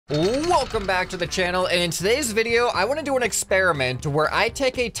Welcome back to the channel, and in today's video I want to do an experiment where I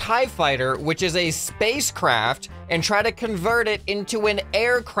take a TIE fighter, which is a spacecraft, and try to convert it into an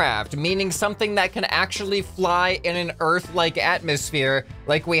aircraft, meaning something that can actually fly in an Earth-like atmosphere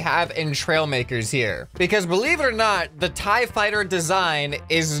like we have in Trailmakers here. Because believe it or not, the TIE fighter design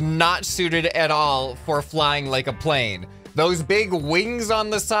is not suited at all for flying like a plane. Those big wings on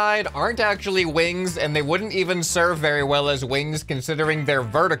the side aren't actually wings, and they wouldn't even serve very well as wings considering they're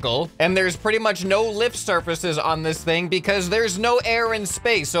vertical. And there's pretty much no lift surfaces on this thing because there's no air in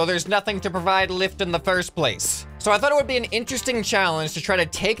space, so there's nothing to provide lift in the first place. So I thought it would be an interesting challenge to try to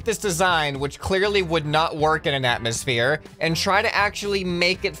take this design, which clearly would not work in an atmosphere, and try to actually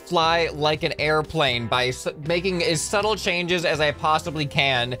make it fly like an airplane by making as subtle changes as I possibly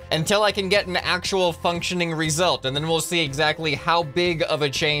can until I can get an actual functioning result. And then we'll see exactly how big of a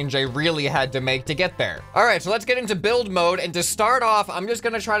change I really had to make to get there. All right, so let's get into build mode. And to start off, I'm just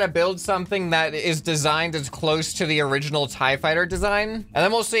gonna try to build something that is designed as close to the original TIE fighter design. And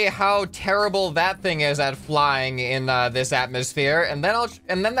then we'll see how terrible that thing is at flying in this atmosphere, and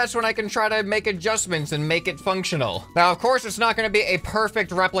then that's when I can try to make adjustments and make it functional. Now, of course, it's not going to be a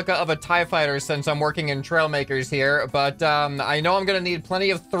perfect replica of a TIE fighter since I'm working in Trailmakers here, but I know I'm going to need plenty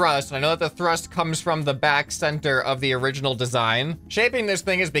of thrust, and I know that the thrust comes from the back center of the original design. Shaping this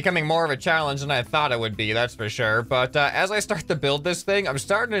thing is becoming more of a challenge than I thought it would be, that's for sure, but as I start to build this thing, I'm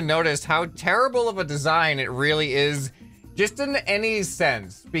starting to notice how terrible of a design it really is, just in any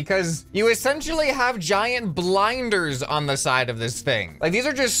sense, because you essentially have giant blinders on the side of this thing. Like, these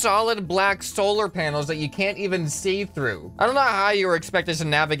are just solid black solar panels that you can't even see through. I don't know how you were expected to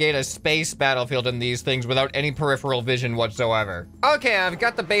navigate a space battlefield in these things without any peripheral vision whatsoever. Okay, I've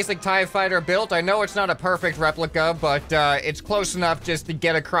got the basic TIE fighter built. I know it's not a perfect replica, but it's close enough just to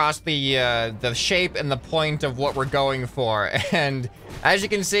get across the shape and the point of what we're going for. And as you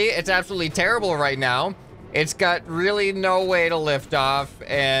can see, it's absolutely terrible right now. It's got really no way to lift off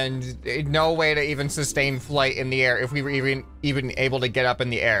and no way to even sustain flight in the air if we were even able to get up in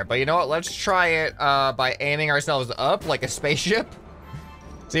the air. But you know what? Let's try it by aiming ourselves up like a spaceship.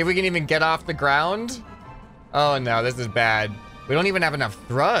 See if we can even get off the ground. Oh no, this is bad. We don't even have enough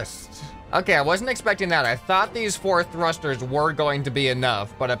thrust. Okay, I wasn't expecting that. I thought these 4 thrusters were going to be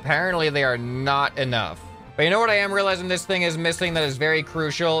enough, but apparently they are not enough. But you know what I am realizing this thing is missing that is very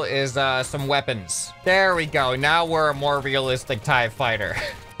crucial is some weapons. There we go. Now we're a more realistic TIE fighter.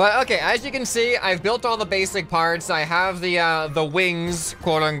 But okay, as you can see, I've built all the basic parts. I have the wings,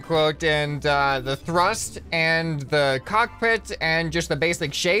 quote unquote, and the thrust and the cockpit and just the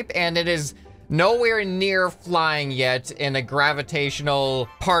basic shape. And it is nowhere near flying yet in a gravitational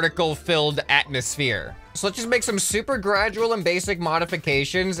particle-filled atmosphere. So let's just make some super gradual and basic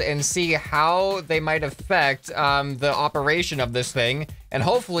modifications and see how they might affect the operation of this thing. And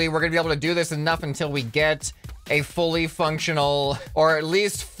hopefully we're gonna be able to do this enough until we get a fully functional, or at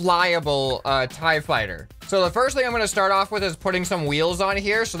least flyable, TIE fighter. So the first thing I'm gonna start off with is putting some wheels on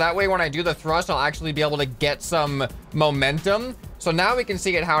here, so that way when I do the thrust, I'll actually be able to get some momentum. So now we can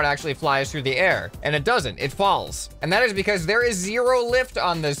see how it actually flies through the air. And it doesn't, it falls. And that is because there is 0 lift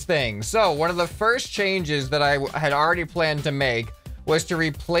on this thing. So one of the first changes that I had already planned to make was to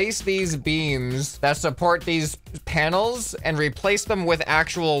replace these beams that support these panels and replace them with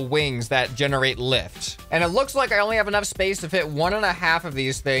actual wings that generate lift. And it looks like I only have enough space to fit 1.5 of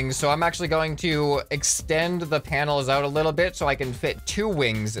these things, so I'm actually going to extend the panels out a little bit so I can fit 2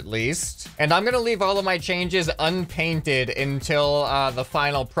 wings at least. And I'm gonna leave all of my changes unpainted until the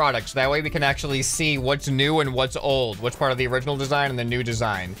final product, so that way we can actually see what's new and what's old, what's part of the original design and the new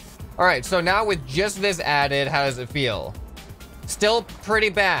design. All right, so now with just this added, how does it feel? Still pretty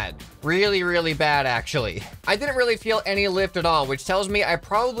bad. Really, really bad, actually. I didn't really feel any lift at all, which tells me I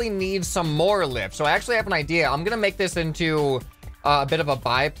probably need some more lift. So I actually have an idea. I'm gonna make this into a bit of a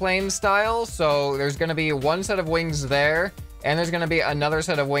biplane style. So there's gonna be 1 set of wings there, and there's gonna be another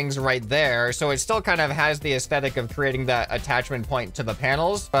set of wings right there. So it still kind of has the aesthetic of creating that attachment point to the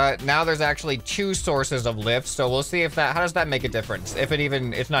panels, but now there's actually 2 sources of lift. So we'll see if how does that make a difference?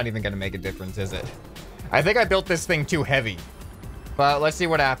 It's not even gonna make a difference, is it? I think I built this thing too heavy. But let's see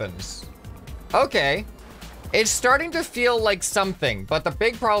what happens. Okay. It's starting to feel like something, but the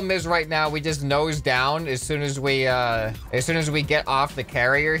big problem is right now we just nose down as soon as we get off the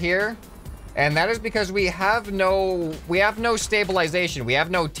carrier here. And that is because we have no stabilization. We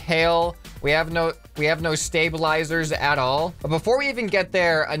have no tail. We have no stabilizers at all. But before we even get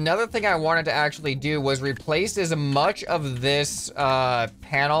there, another thing I wanted to actually do was replace as much of this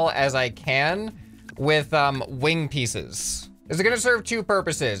panel as I can with wing pieces. This is gonna serve two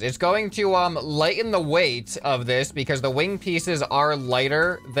purposes. It's going to lighten the weight of this because the wing pieces are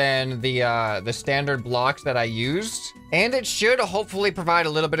lighter than the standard blocks that I used. And it should hopefully provide a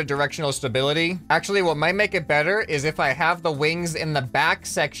little bit of directional stability. Actually, what might make it better is if I have the wings in the back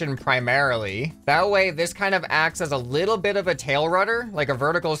section primarily. That way, this kind of acts as a little bit of a tail rudder, like a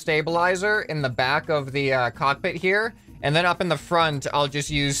vertical stabilizer in the back of the cockpit here. And then up in the front, I'll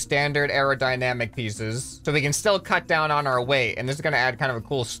just use standard aerodynamic pieces. So we can still cut down on our weight. And this is gonna add kind of a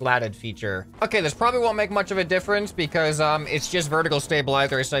cool slatted feature. Okay, this probably won't make much of a difference because it's just vertical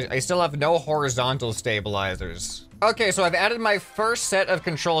stabilizers. I still have no horizontal stabilizers. Okay, so I've added my first set of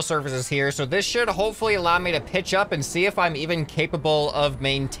control surfaces here. So this should hopefully allow me to pitch up and see if I'm even capable of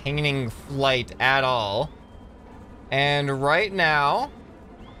maintaining flight at all. And right now,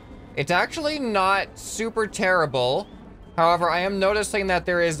 it's actually not super terrible. However, I am noticing that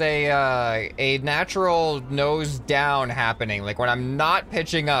there is a natural nose down happening. Like when I'm not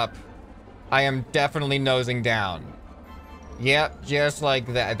pitching up, I am definitely nosing down. Yep, just like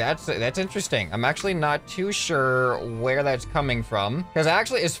that. That's interesting. I'm actually not too sure where that's coming from. Because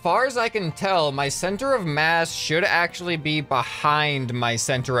actually, as far as I can tell, my center of mass should actually be behind my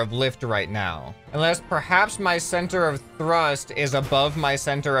center of lift right now. Unless perhaps my center of thrust is above my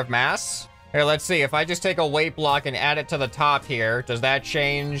center of mass. Here, let's see. If I just take a weight block and add it to the top here, does that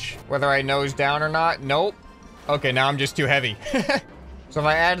change whether I nose down or not? Nope. Okay, now I'm just too heavy. So if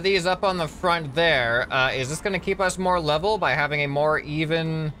I add these up on the front there, is this going to keep us more level by having a more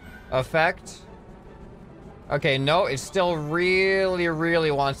even effect? Okay, no, it still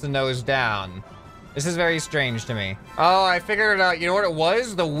really wants to nose down. This is very strange to me. Oh, I figured it out. You know what it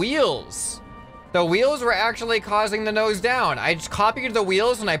was? The wheels. The wheels were actually causing the nose down. I just copied the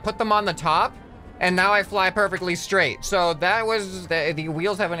wheels and I put them on the top, and now I fly perfectly straight. So that was, the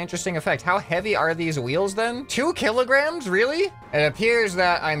wheels have an interesting effect. How heavy are these wheels then? 2 kilograms, really? It appears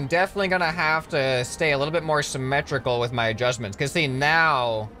that I'm definitely gonna have to stay a little bit more symmetrical with my adjustments. Cause see,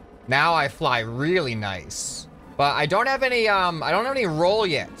 now I fly really nice. But I don't have any roll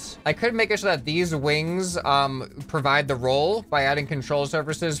yet. I could make it so that these wings provide the roll by adding control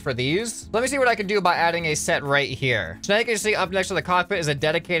surfaces for these. Let me see what I can do by adding a set right here. So now you can see up next to the cockpit is a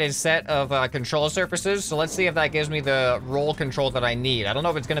dedicated set of control surfaces. So let's see if that gives me the roll control that I need. I don't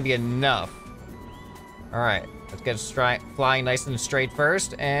know if it's gonna be enough. All right, let's get flying nice and straight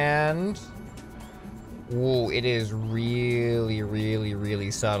first. And, ooh, it is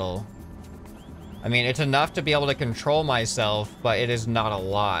really subtle. I mean, it's enough to be able to control myself, but it is not a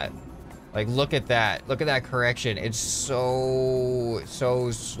lot. Like, look at that. Look at that correction. It's so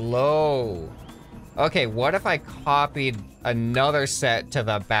slow. Okay, what if I copied another set to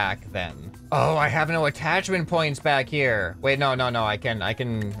the back then? Oh, I have no attachment points back here. Wait, no. I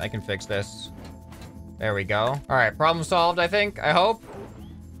can fix this. There we go. All right, problem solved, I think. I hope.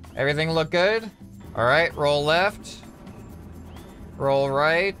 Everything look good? All right, roll left. Roll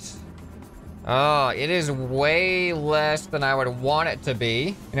right. Oh, it is way less than I would want it to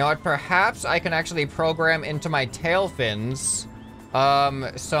be. You know what? Perhaps I can actually program into my tail fins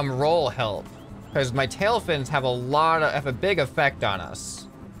some roll help. Because my tail fins have a big effect on us.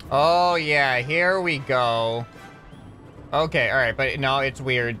 Oh yeah, here we go. Okay, all right, but no, it's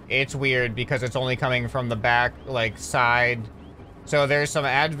weird. It's weird because it's only coming from the back, like, side. So there's some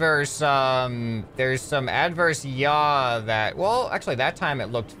adverse yaw that, well, actually that time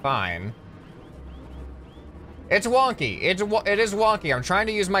it looked fine. It's wonky. It is wonky. I'm trying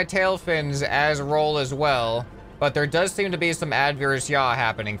to use my tail fins as roll as well, but there does seem to be some adverse yaw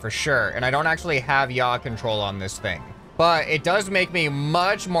happening for sure, and I don't actually have yaw control on this thing. But it does make me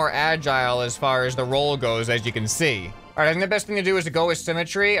much more agile as far as the roll goes, as you can see. All right, I think the best thing to do is to go with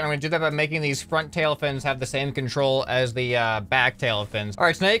symmetry, and I'm gonna do that by making these front tail fins have the same control as the back tail fins. All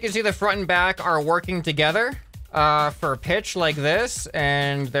right, so now you can see the front and back are working together. For pitch like this,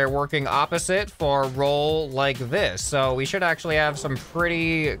 and they're working opposite for roll like this. So we should actually have some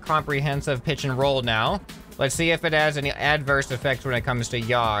pretty comprehensive pitch and roll now. Let's see if it has any adverse effects when it comes to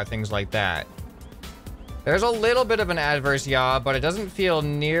yaw or things like that. There's a little bit of an adverse yaw, but it doesn't feel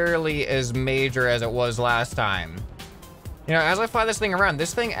nearly as major as it was last time. You know, as I fly this thing around,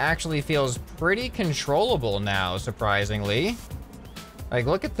 this thing actually feels pretty controllable now, surprisingly. Like,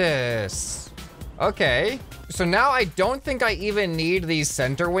 look at this. Okay. So now I don't think I even need these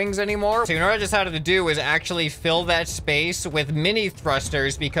center wings anymore. So you know what I decided to do is actually fill that space with mini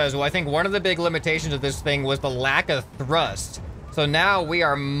thrusters because, well, I think one of the big limitations of this thing was the lack of thrust. So now we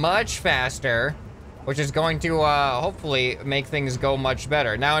are much faster. which is going to hopefully make things go much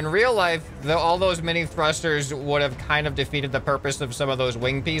better. Now, in real life, all those mini thrusters would have kind of defeated the purpose of some of those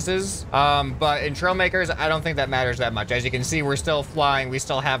wing pieces. But in Trailmakers, I don't think that matters that much. As you can see, we're still flying. We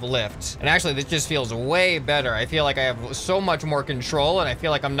still have lift. And actually, this just feels way better. I feel like I have so much more control, and I feel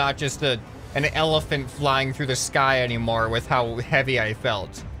like I'm not just an elephant flying through the sky anymore with how heavy I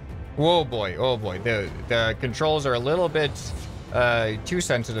felt. Whoa, boy. Oh, boy. The controls are a little bit too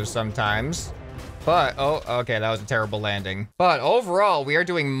sensitive sometimes. But, oh, okay, that was a terrible landing. But overall, we are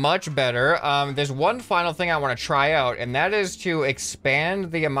doing much better. There's one final thing I want to try out, and that is to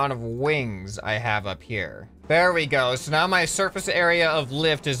expand the amount of wings I have up here. There we go. So now my surface area of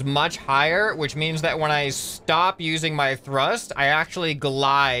lift is much higher, which means that when I stop using my thrust, I actually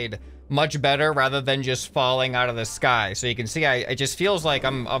glide much better rather than just falling out of the sky. So you can see, it just feels like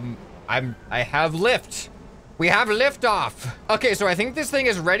I have lift. We have liftoff. Okay, so I think this thing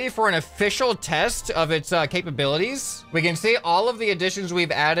is ready for an official test of its capabilities. We can see all of the additions we've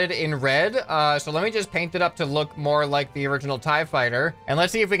added in red. So let me just paint it up to look more like the original TIE fighter. And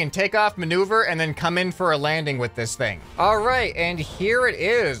let's see if we can take off, maneuver, and then come in for a landing with this thing. All right, and here it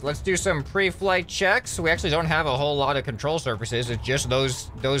is. Let's do some pre-flight checks. We actually don't have a whole lot of control surfaces. It's just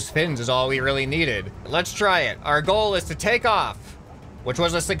those fins is all we really needed. Let's try it. Our goal is to take off, which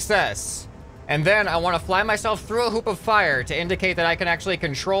was a success. And then I want to fly myself through a hoop of fire to indicate that I can actually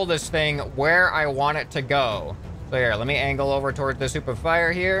control this thing where I want it to go. So here, let me angle over towards this hoop of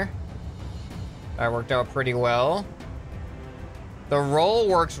fire here. That worked out pretty well. The roll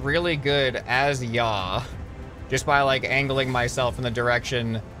works really good as yaw, just by like angling myself in the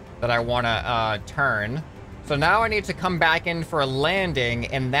direction that I want to turn. So now I need to come back in for a landing,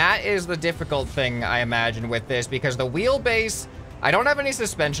 and that is the difficult thing I imagine with this, because the wheelbase, I don't have any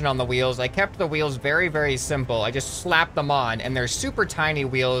suspension on the wheels. I kept the wheels very, very simple. I just slapped them on, and they're super tiny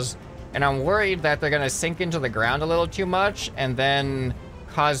wheels, and I'm worried that they're gonna sink into the ground a little too much and then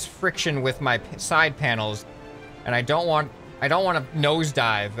cause friction with my side panels. And I don't want to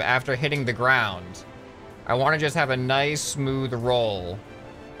nosedive after hitting the ground. I want to just have a nice, smooth roll.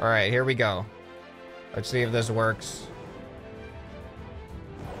 All right, here we go. Let's see if this works.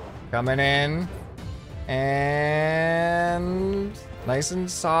 Coming in. And nice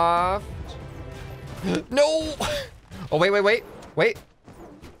and soft. No! Oh, wait.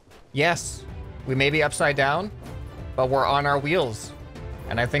 Yes, we may be upside down, but we're on our wheels.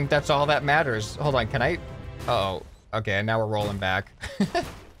 And I think that's all that matters. Hold on, can I? Uh-oh. Okay, now we're rolling back.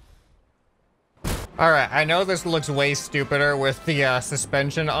 All right, I know this looks way stupider with the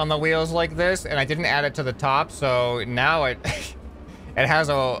suspension on the wheels like this, and I didn't add it to the top, so now it... It has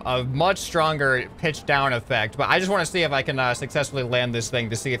a much stronger pitch down effect, but I just want to see if I can successfully land this thing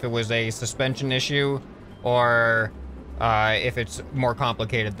to see if it was a suspension issue or if it's more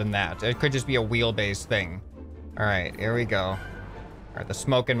complicated than that. It could just be a wheelbase thing. All right, here we go. All right, the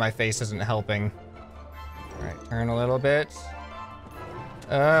smoke in my face isn't helping. All right, turn a little bit.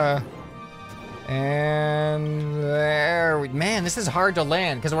 And there, man, this is hard to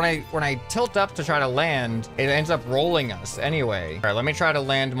land because when I tilt up to try to land, it ends up rolling us anyway. All right, let me try to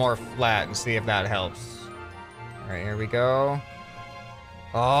land more flat and see if that helps. All right, here we go.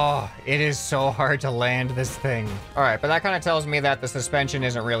 Oh, it is so hard to land this thing. All right, but that kind of tells me that the suspension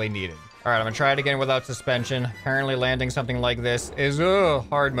isn't really needed. All right, I'm gonna try it again without suspension. Apparently landing something like this is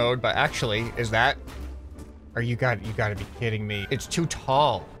hard mode, but actually, is that? Or you gotta be kidding me. It's too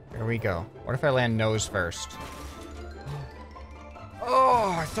tall. There we go. What if I land nose first?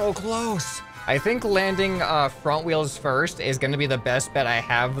 Oh, so close. I think landing front wheels first is going to be the best bet I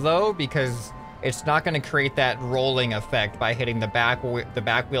have, though, because it's not going to create that rolling effect by hitting the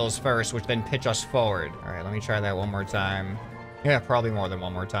back wheels first, which then pitch us forward. All right, let me try that one more time. Yeah, probably more than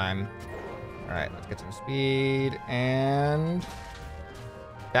one more time. All right, let's get some speed. And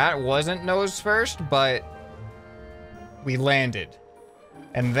that wasn't nose first, but we landed.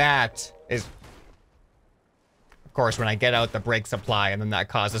 And that is, of course, when I get out, the brakes apply, and then that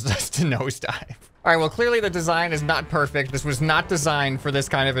causes us to nosedive. All right, well, clearly the design is not perfect. This was not designed for this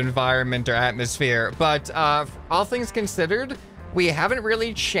kind of environment or atmosphere, but all things considered, we haven't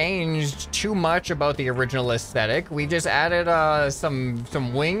really changed too much about the original aesthetic. We just added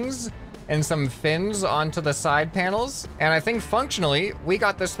some wings and some fins onto the side panels. And I think functionally, we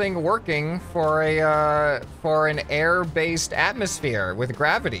got this thing working for an air-based atmosphere with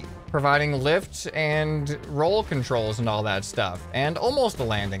gravity, providing lift and roll controls and all that stuff, and almost a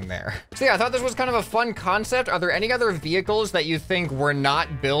landing there. So yeah, I thought this was kind of a fun concept. Are there any other vehicles that you think were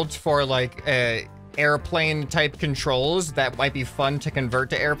not built for like airplane type controls that might be fun to convert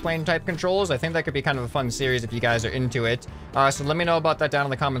to airplane type controls. I think that could be kind of a fun series if you guys are into it. So let me know about that down in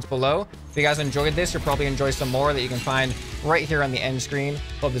the comments below. If you guys enjoyed this, you'll probably enjoy some more that you can find right here on the end screen.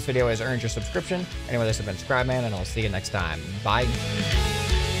 Hope this video has earned your subscription. Anyway, this has been ScrapMan, and I'll see you next time. Bye.